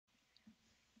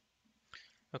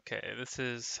Okay, this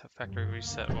is a factory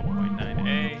reset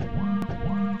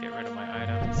 1.9a. Get rid of my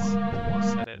items,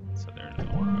 set it so they're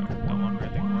no longer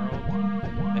in the world.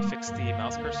 I fixed the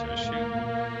mouse cursor issue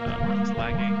where it was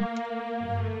lagging.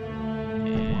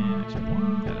 And I should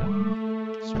pick that up.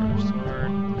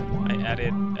 Sword. I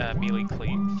added melee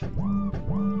cleave.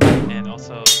 And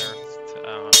also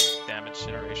nerfed damage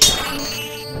generation.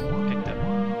 Picked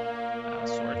up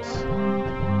swords.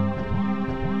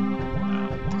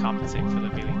 To compensate for the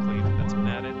melee cleave that's been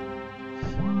added.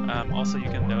 Also, you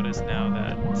can notice now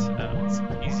that it's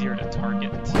easier to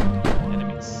target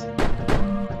enemies.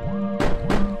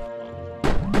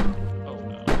 Oh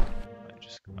no, I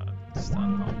just got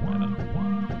stun locked by them.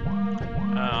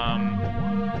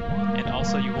 And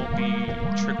also, you won't be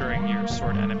triggering your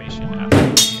sword animation after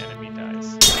the enemy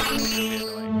dies. It's really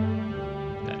annoying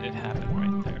that it happened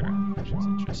right there, which is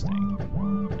interesting.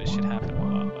 But it should happen a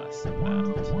lot less than that.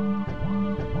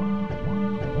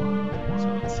 So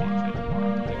let's see if it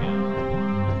happens again.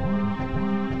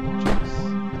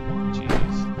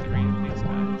 Jeez, 3 of these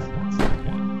guys. That's not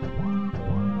good.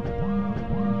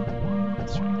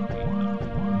 Let's try and clean them.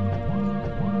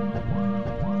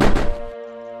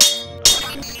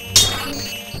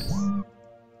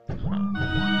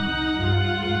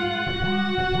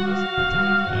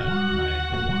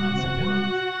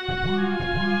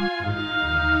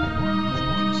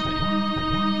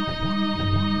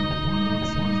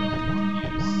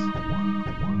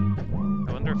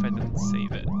 If I didn't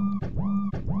save it.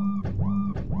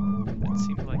 It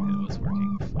seemed like it was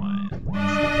working fine.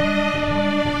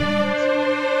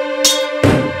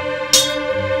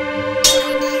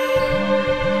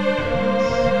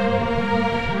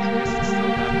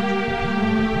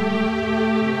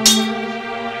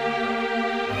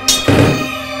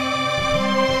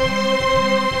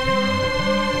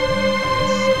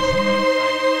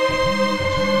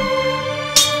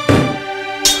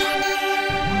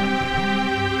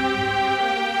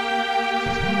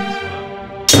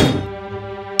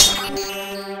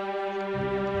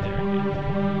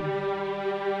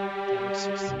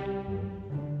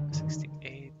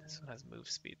 Move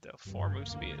speed though. 4 move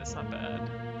speed, that's not bad.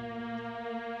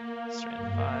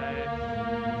 Strength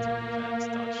 5, defense,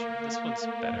 dodge. This one's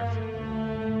better for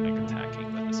like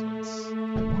attacking, but this one's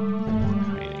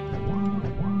hiding.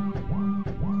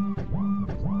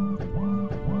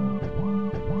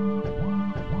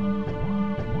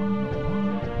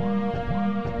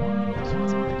 This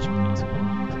one's a bitch as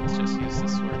well. Let's just use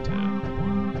this sword to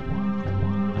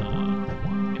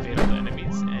evade all the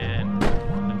enemies and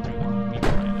run them through the beam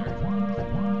grinder.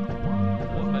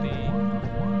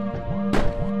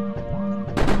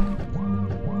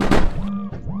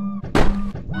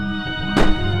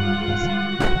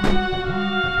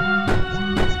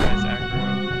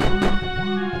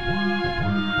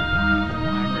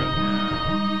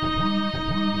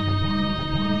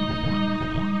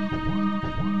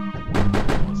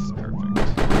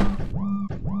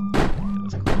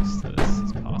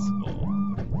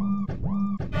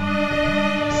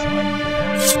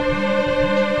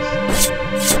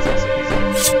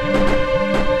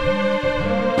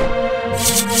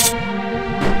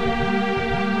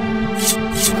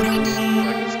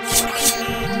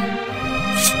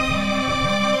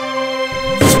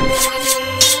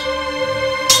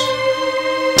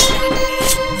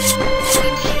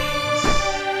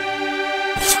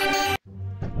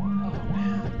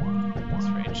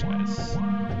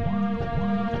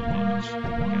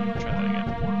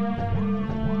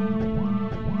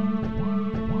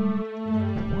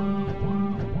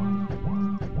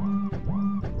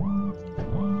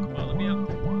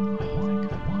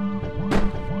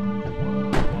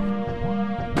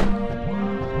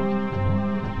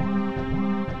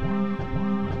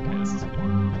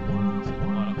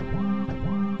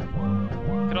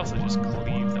 Also just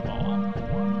cleave them all,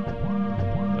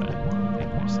 but I think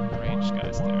there's some ranged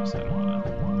guys there, so I don't want to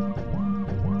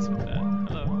mess with that.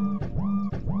 Hello.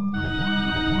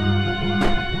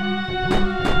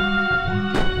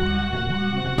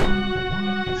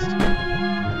 Got these two.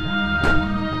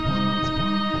 Let's go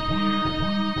here.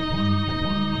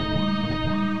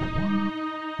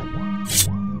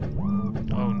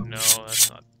 Oh no,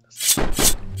 that's not good.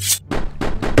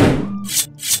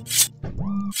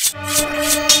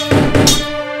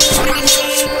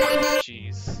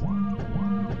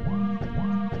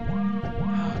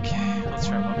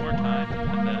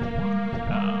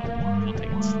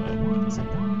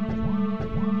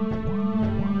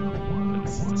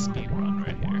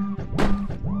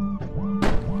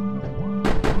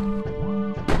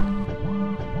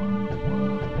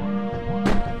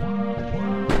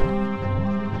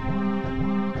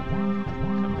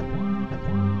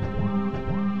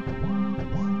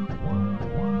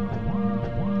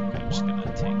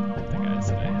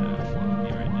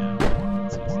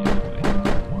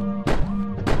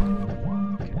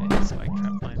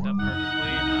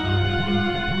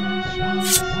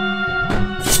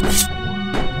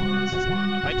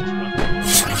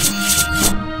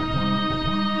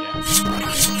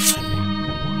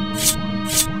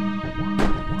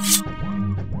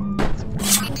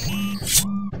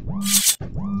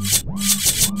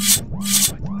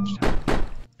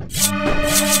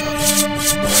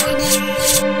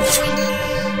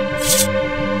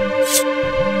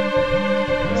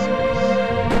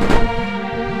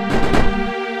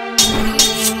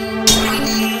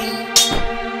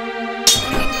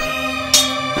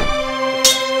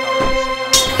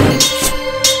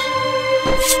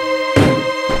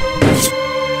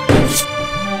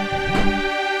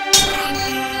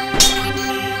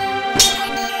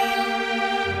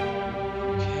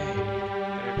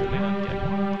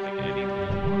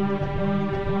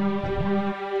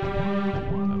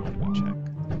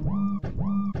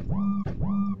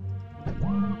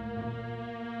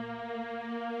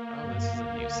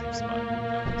 safe spot.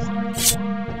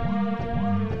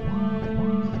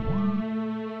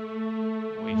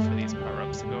 Wait for these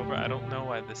power-ups to go over. I don't know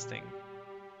why this thing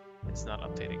is not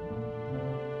updating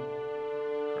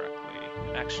correctly.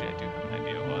 Actually, I do have an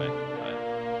idea why, but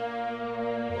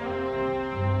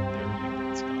there we go.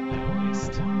 It's gone now at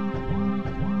least.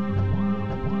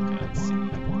 Okay, let's see.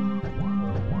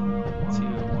 Let's see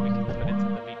what we can put into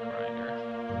the meat grinder.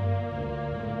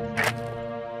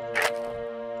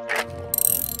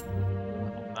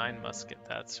 Level 9 musket,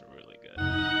 that's really good. So I'm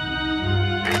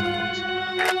just gonna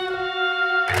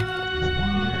put these in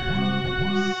here.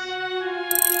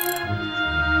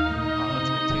 Oh, that's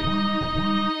good too.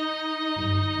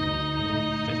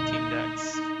 15 dex,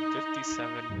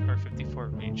 57 or 54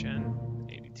 regen,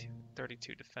 82,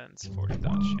 32 defense, 40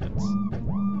 dodge chance.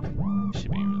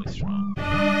 Should be really strong.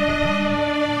 Excellent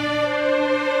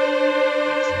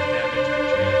damage,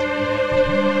 regen, damage, and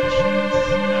dodge chance.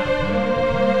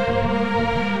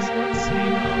 So let's see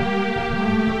how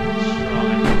strong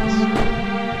I think this sword is.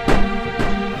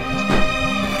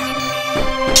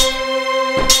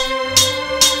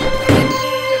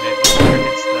 And it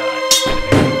targets the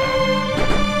enemy in the back.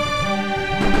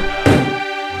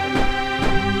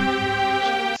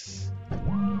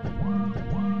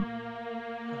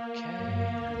 Okay,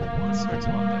 this sword's a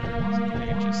lot better. So I think I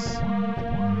can just kill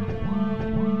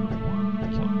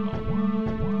them all.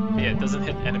 But yeah, it doesn't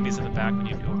hit enemies in the back when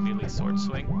you do a melee sword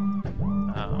swing.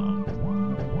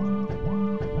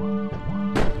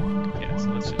 Yeah, so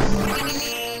let's just.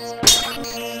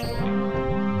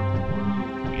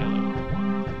 Yellow.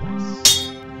 Nice.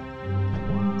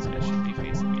 This guy should be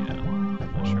facing me now. I'm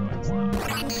not sure why it's not.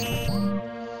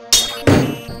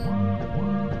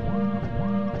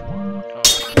 Oh,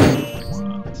 it's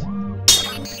not.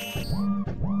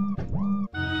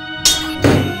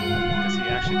 Because he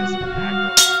actually doesn't aggro.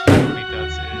 What he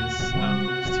does is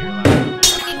moves to your last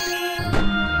location.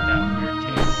 In that weird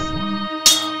case,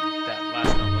 that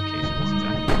last known location was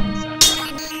exactly where it's at.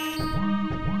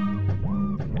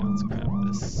 Okay, let's grab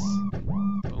this.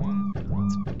 Boom, and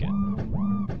let's book it.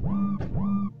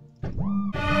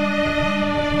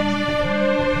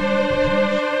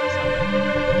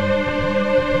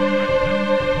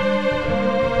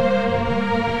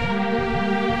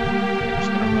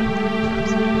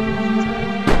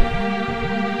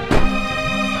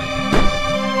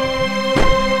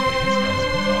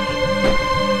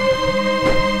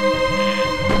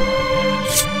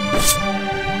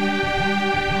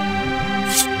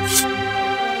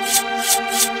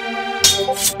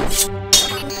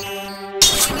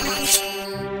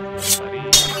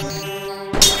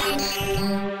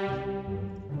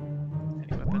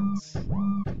 Any weapons?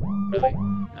 Really?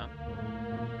 No?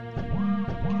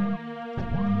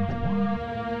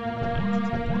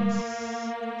 Okay.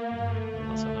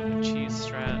 Also another cheese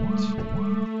strat.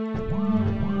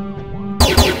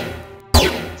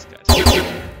 These guys.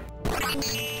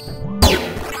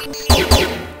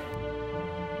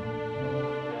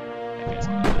 That guy's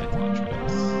gonna die to the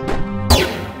traps.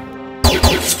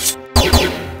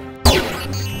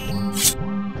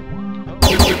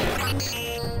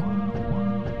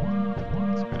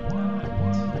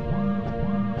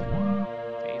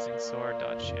 Sword,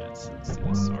 dodge chance. Let's do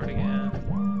the sword again.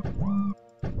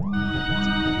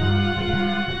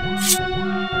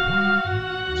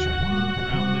 Let's try and move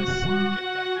around this and get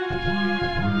back over here.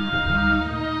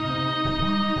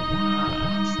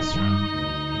 That's the strat.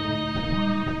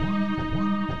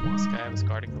 This guy was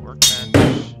guarding the workbench.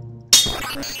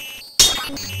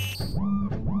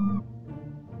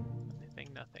 Anything,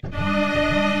 nothing.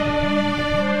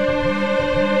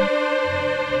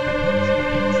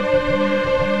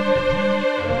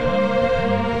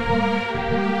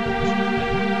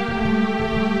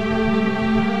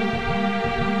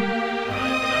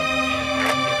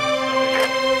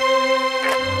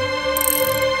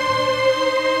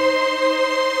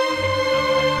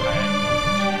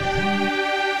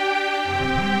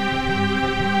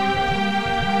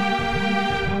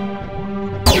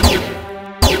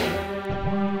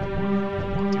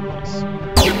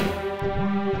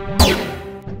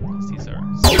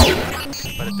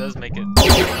 But it does make it like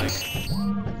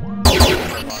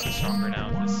a lot stronger now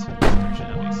in this version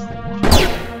at least.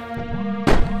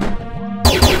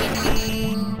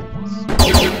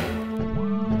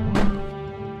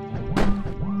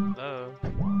 Hello.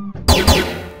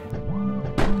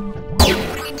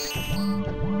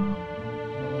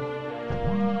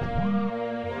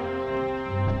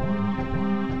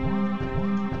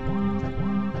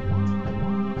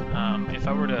 If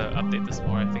I were to update this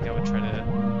more, I think I would try to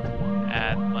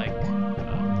add like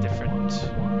different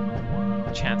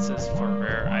chances for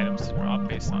rare items to drop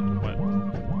based on what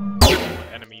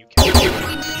enemy you kill.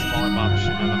 Smaller mobs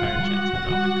should have a higher chance of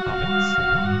dropping commons.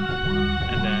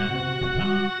 And then,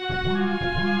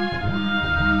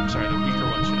 sorry, the weaker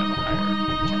one should have a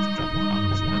higher chance of dropping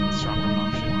commons, and then the stronger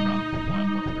mob should drop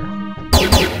more rare.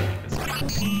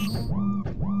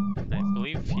 I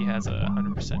believe he has a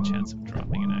 100% chance of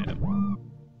dropping an item.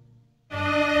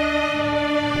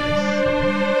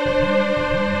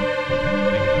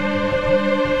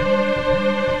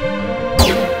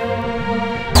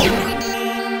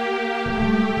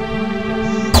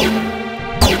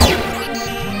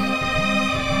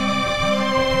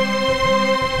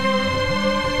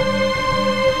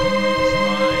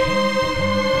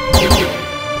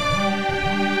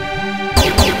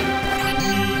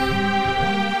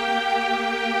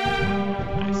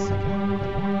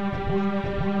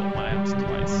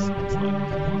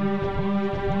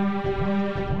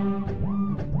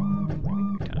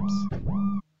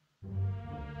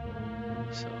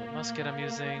 Musket I'm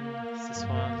using is this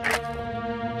one,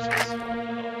 which is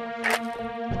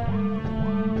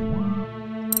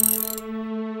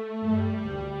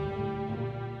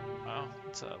wow,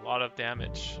 it's a lot of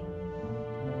damage,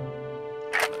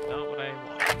 but not what I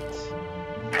want.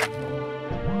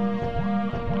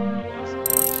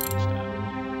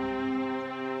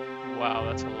 Wow,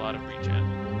 that's a lot of regen.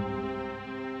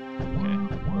 Okay,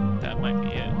 that might be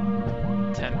it.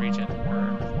 10 regen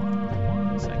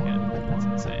per second. That's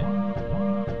insane.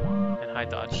 And high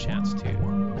dodge chance too. A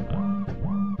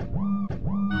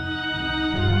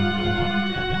lot of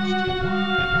damage too.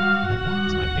 Okay.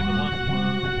 This might be the one.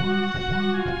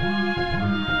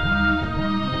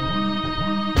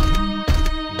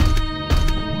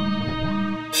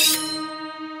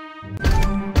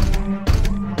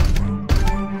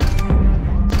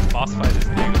 Boss fight is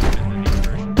new in the new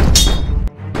version.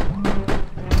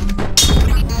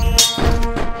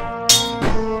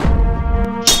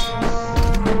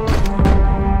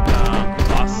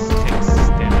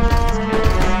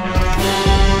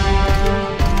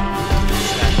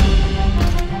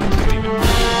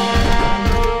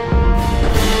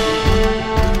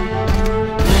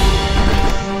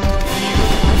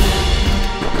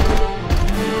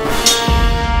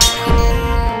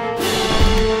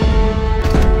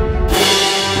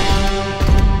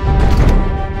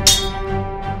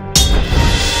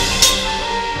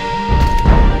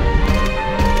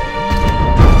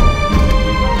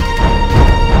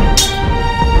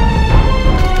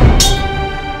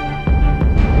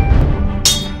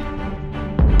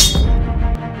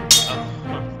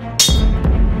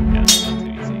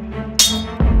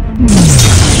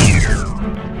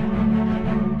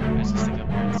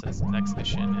 Next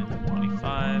mission in 25.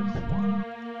 I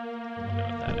don't know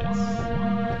what that is.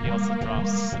 He also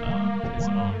drops his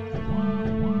own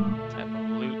type of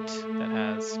loot that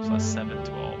has +7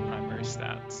 to all primary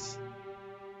stats.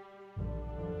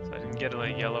 So I didn't get a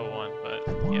yellow one, but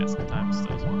yeah, sometimes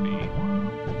those will be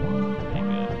pretty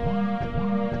good.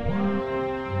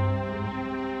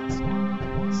 This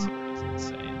sword is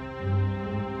insane.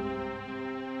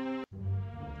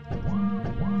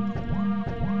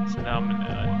 So now I'm in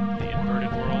the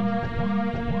inverted world.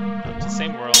 It's the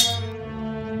same world.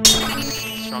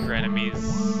 Stronger enemies.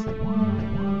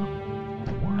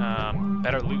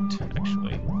 Better loot,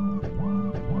 actually.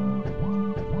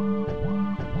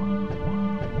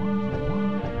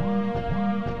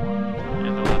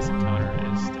 And the last encounter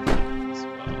is different as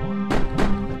well.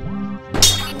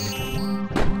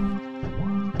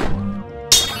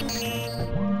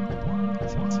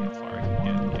 So let's see how far I can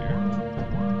get here.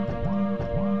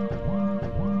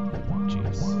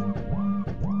 Jeez.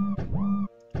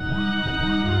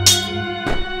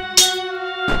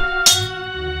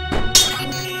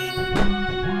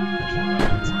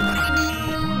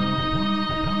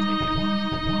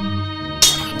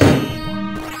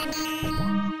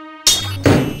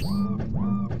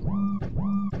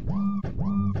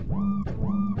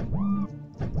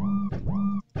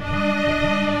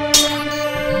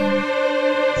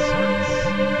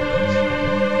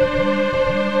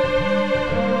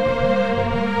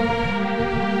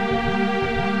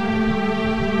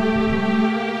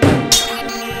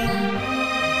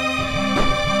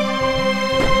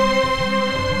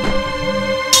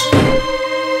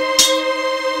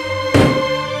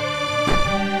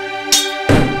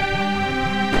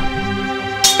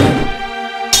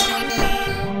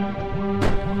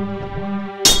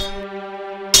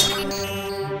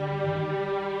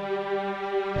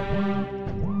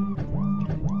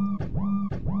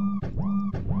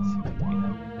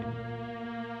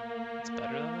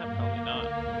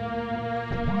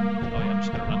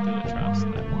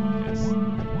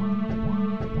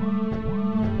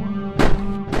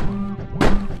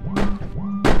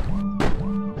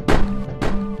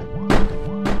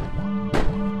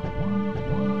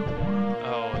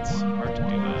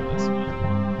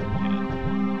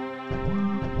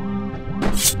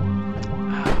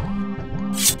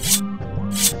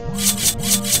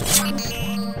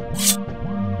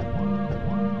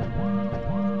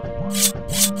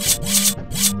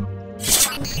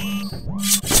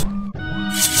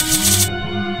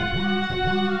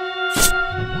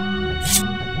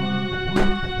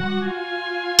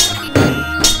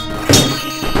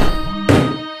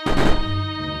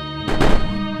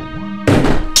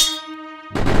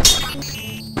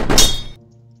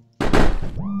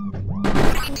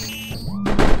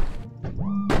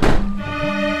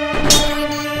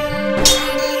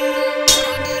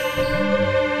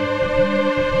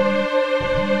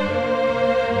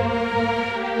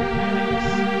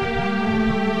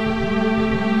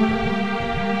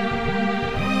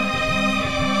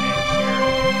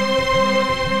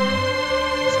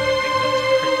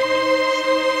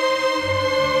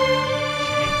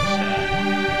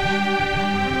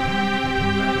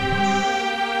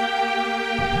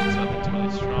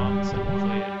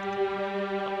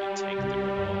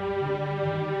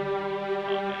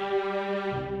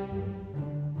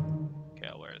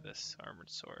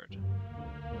 sword. So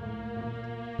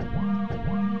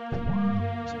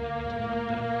I need to drop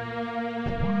that.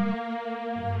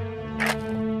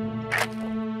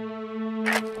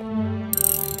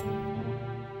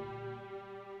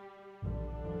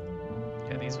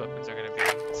 Yeah, these weapons are going to be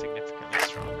significantly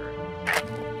stronger.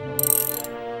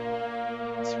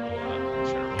 Let's roll up.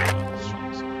 Try to roll up a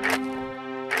strong sword.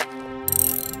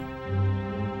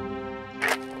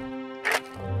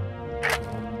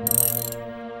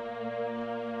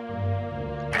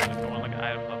 I want like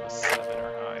item level 7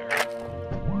 or higher.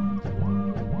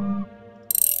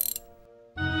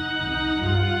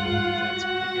 That's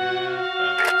pretty good,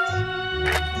 but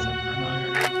 7 or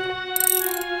higher.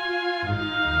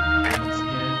 Once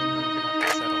again, we're gonna have to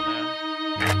settle now.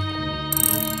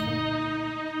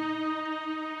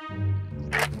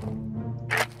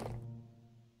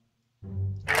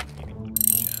 Needing 1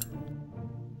 regen.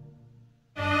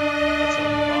 That's a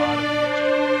lot of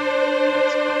regen.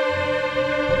 That's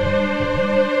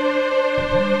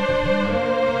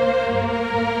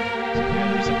so yeah,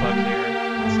 there's a bug here.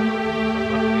 So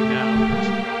luckily now, there's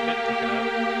no bit pick it up.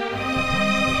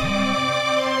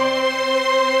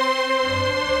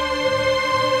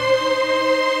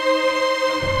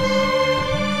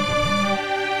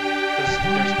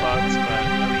 There's bugs, but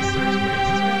at least there's ways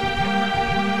to get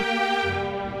around.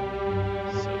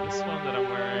 So this one that I'm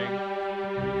wearing,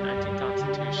 19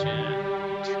 Constitution,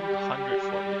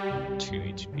 242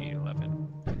 HP, 11.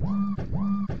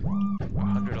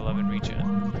 111 regen.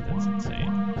 That's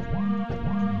insane.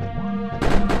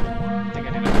 I think I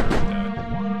need to nerf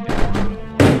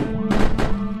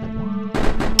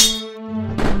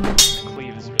the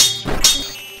cleave is really strong.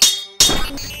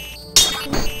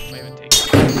 Might even take it.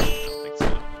 I don't think so.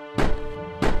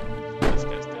 This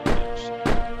guy's doing damage to me.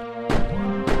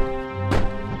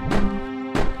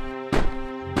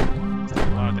 It's doing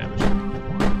a lot of damage to me.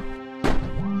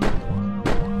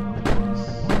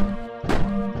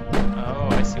 Oh,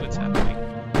 I see what's happening.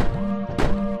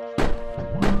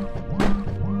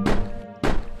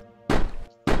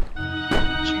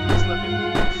 Jeez, let me move.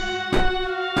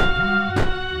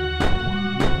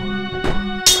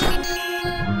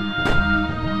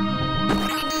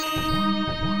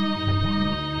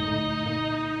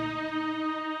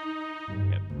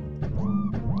 Yep.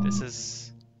 This is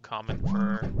common for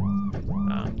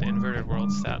the inverted world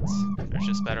stats. There's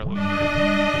just better loot here.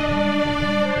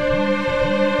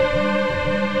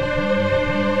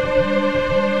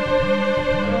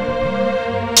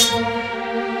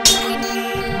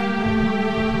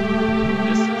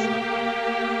 Distance limit.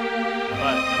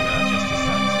 But I'm gonna adjust the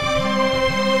stats so it's even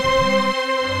better.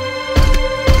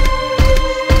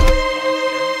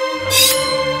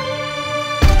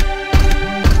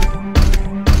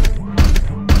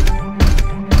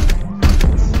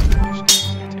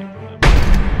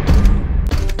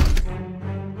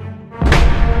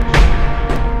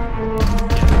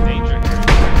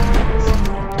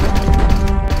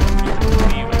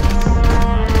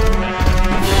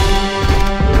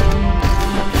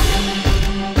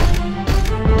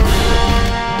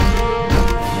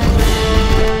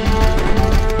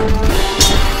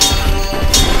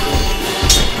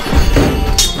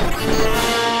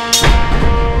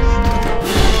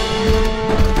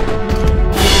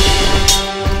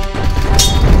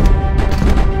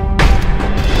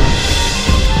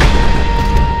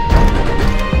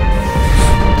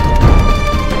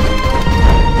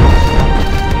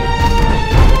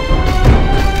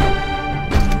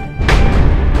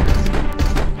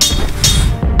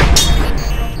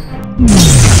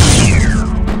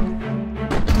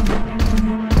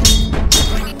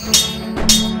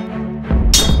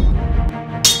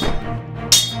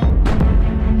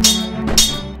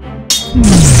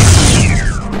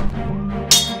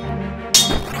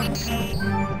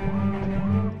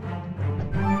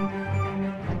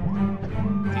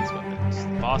 These weapons,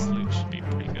 boss loot should be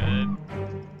pretty good.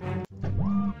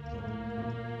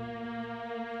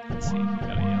 Let's see if we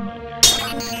got a yellow here.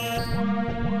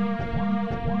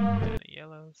 Any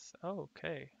yellows? Oh,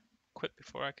 okay. Quit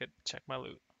before I could check my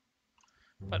loot.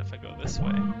 But if I go this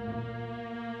way,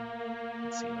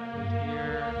 let's see my loot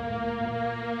here.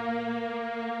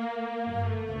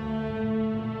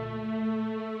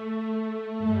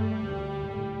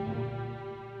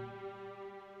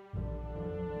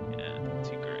 Yeah, not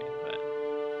too great, but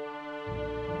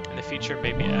in the future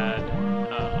maybe add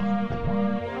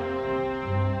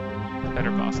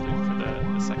better boss loot for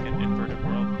the second inverted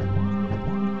world,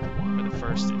 or the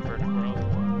first inverted world.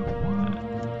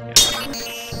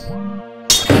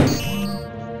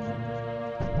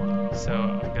 So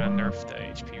I'm gonna nerf the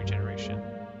HP regeneration.